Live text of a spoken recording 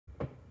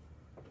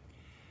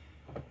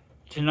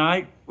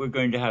Tonight, we're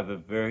going to have a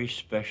very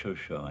special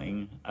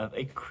showing of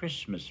a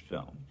Christmas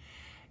film.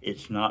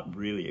 It's not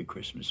really a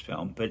Christmas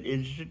film, but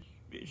it's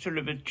sort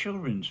of a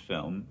children's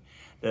film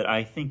that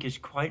I think is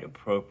quite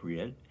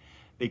appropriate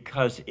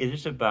because it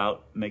is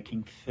about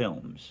making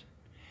films.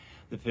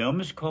 The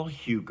film is called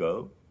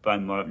Hugo by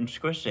Martin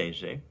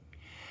Scorsese,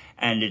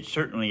 and it's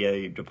certainly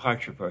a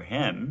departure for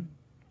him.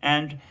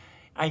 And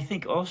I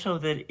think also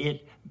that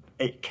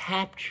it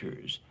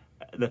captures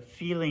the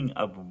feeling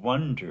of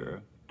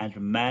wonder and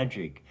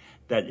magic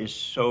that is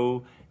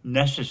so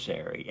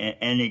necessary in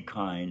any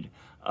kind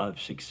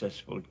of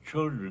successful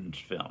children's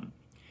film.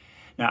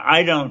 Now,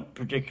 I don't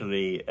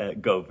particularly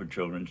go for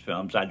children's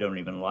films. I don't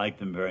even like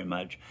them very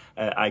much.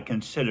 I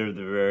consider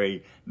the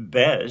very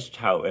best,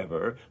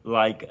 however,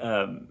 like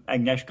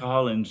Agnieszka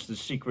Holland's The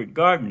Secret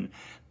Garden.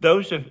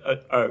 Those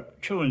are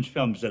children's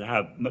films that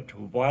have much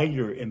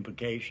wider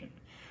implication.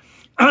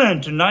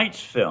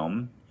 Tonight's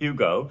film,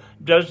 Hugo,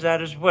 does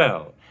that as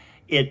well.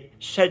 It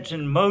sets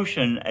in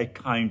motion a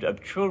kind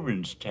of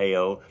children's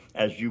tale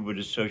as you would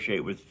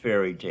associate with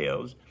fairy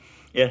tales.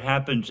 It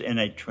happens in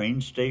a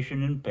train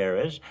station in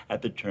Paris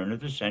at the turn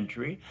of the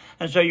century.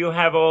 And so you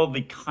have all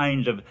the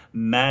kind of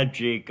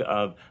magic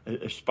of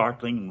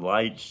sparkling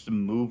lights, the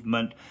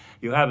movement.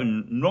 You have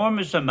an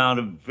enormous amount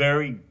of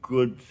very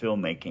good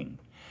filmmaking.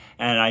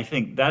 And I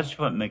think that's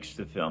what makes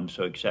the film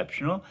so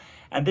exceptional.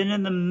 And then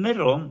in the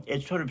middle,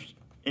 it sort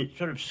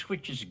of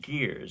switches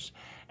gears.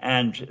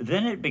 And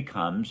then it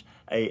becomes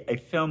a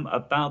film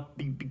about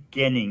the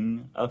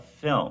beginning of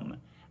film.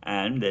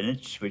 And then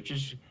it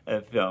switches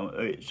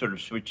it sort of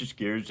switches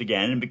gears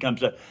again and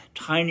becomes a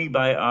tiny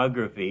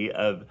biography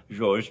of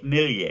Georges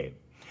Méliès,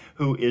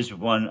 who is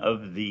one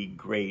of the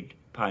great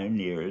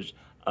pioneers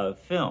of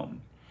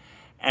film.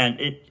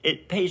 And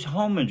it pays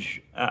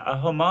homage, a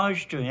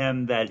homage to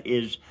him that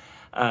is,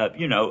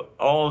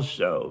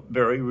 also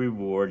very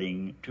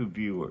rewarding to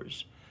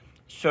viewers.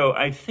 So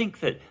I think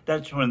that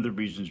that's one of the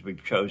reasons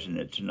we've chosen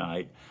it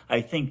tonight.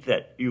 I think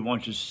that you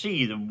want to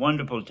see the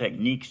wonderful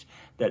techniques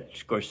that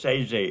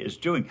Scorsese is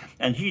doing.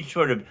 And he's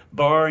sort of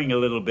borrowing a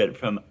little bit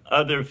from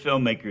other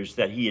filmmakers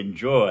that he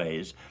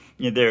enjoys.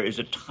 You know, there is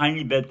a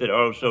tiny bit that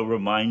also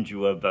reminds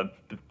you of the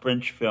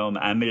French film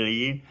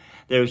Amélie.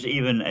 There's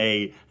even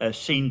a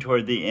scene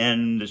toward the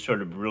end, a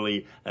sort of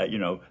really,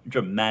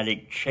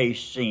 dramatic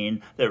chase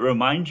scene that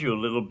reminds you a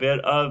little bit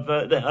of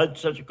the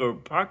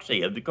Hudsucker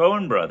Proxy of the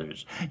Coen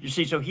brothers. You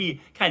see, so he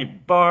kind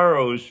of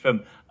borrows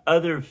from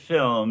other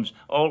films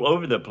all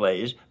over the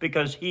place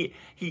because he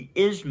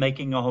is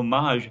making a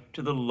homage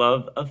to the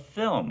love of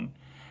film.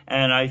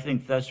 And I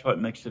think that's what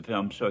makes the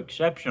film so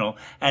exceptional.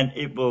 And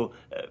it will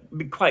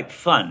be quite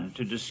fun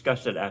to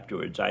discuss it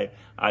afterwards.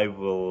 I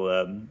will,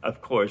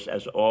 of course,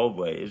 as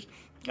always,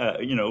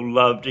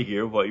 love to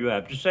hear what you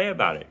have to say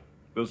about it.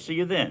 We'll see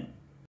you then.